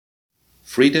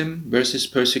Freedom versus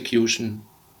persecution.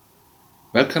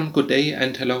 Welcome, good day,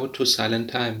 and hello to Silent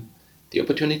Time, the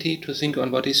opportunity to think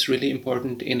on what is really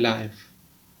important in life.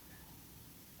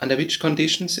 Under which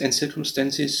conditions and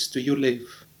circumstances do you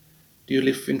live? Do you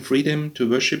live in freedom to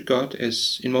worship God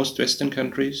as in most Western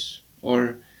countries?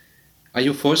 Or are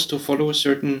you forced to follow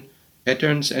certain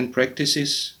patterns and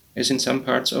practices as in some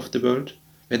parts of the world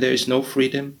where there is no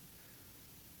freedom?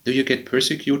 Do you get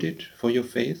persecuted for your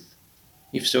faith?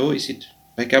 If so, is it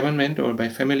by government or by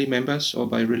family members or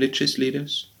by religious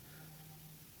leaders?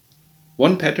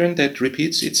 One pattern that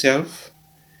repeats itself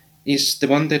is the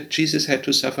one that Jesus had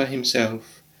to suffer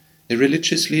himself. The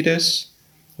religious leaders,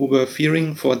 who were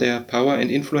fearing for their power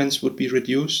and influence would be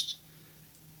reduced,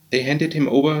 they handed him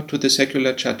over to the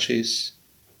secular judges.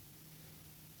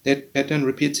 That pattern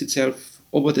repeats itself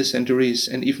over the centuries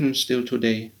and even still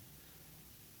today.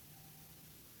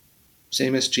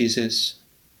 Same as Jesus.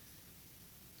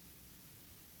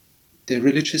 The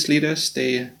religious leaders,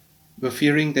 they were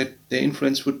fearing that their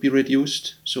influence would be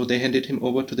reduced, so they handed him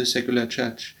over to the secular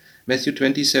judge. Matthew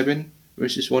 27,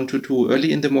 verses 1 to 2.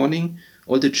 Early in the morning,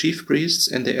 all the chief priests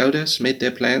and the elders made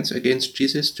their plans against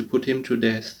Jesus to put him to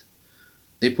death.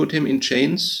 They put him in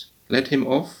chains, led him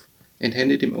off, and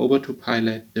handed him over to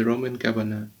Pilate, the Roman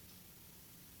governor.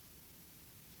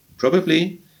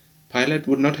 Probably, Pilate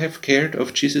would not have cared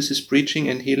of Jesus' preaching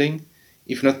and healing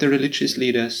if not the religious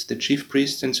leaders, the chief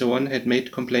priests and so on, had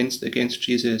made complaints against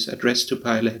Jesus addressed to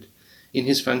Pilate in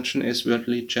his function as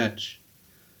worldly judge.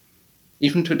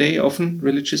 Even today, often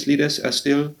religious leaders are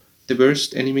still the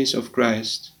worst enemies of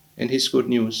Christ and his good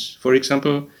news. For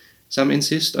example, some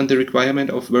insist on the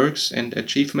requirement of works and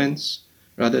achievements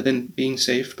rather than being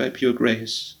saved by pure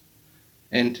grace.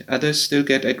 And others still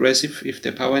get aggressive if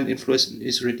their power and influence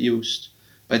is reduced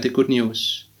by the good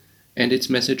news and its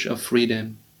message of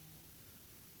freedom.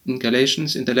 In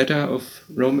Galatians, in the letter of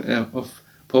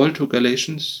Paul to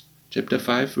Galatians, chapter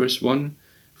 5, verse 1,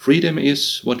 freedom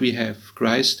is what we have.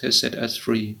 Christ has set us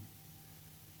free.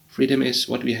 Freedom is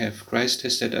what we have. Christ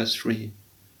has set us free.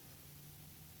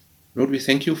 Lord, we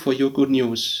thank you for your good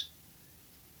news.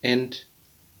 And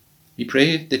we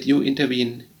pray that you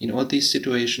intervene in all these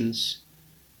situations.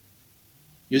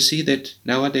 You see that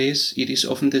nowadays it is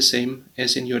often the same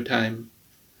as in your time.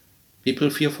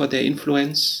 People fear for their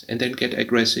influence and then get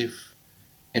aggressive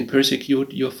and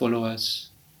persecute your followers.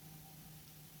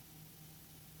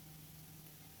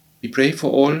 We pray for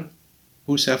all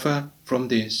who suffer from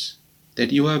this,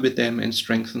 that you are with them and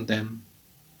strengthen them.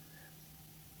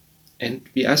 And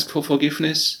we ask for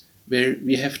forgiveness where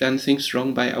we have done things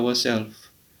wrong by ourselves,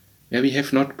 where we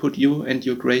have not put you and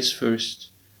your grace first,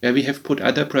 where we have put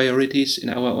other priorities in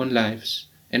our own lives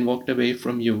and walked away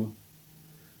from you.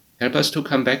 Help us to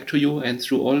come back to you and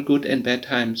through all good and bad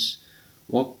times,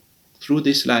 walk through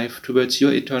this life towards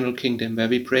your eternal kingdom where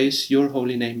we praise your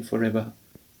holy name forever.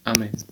 Amen.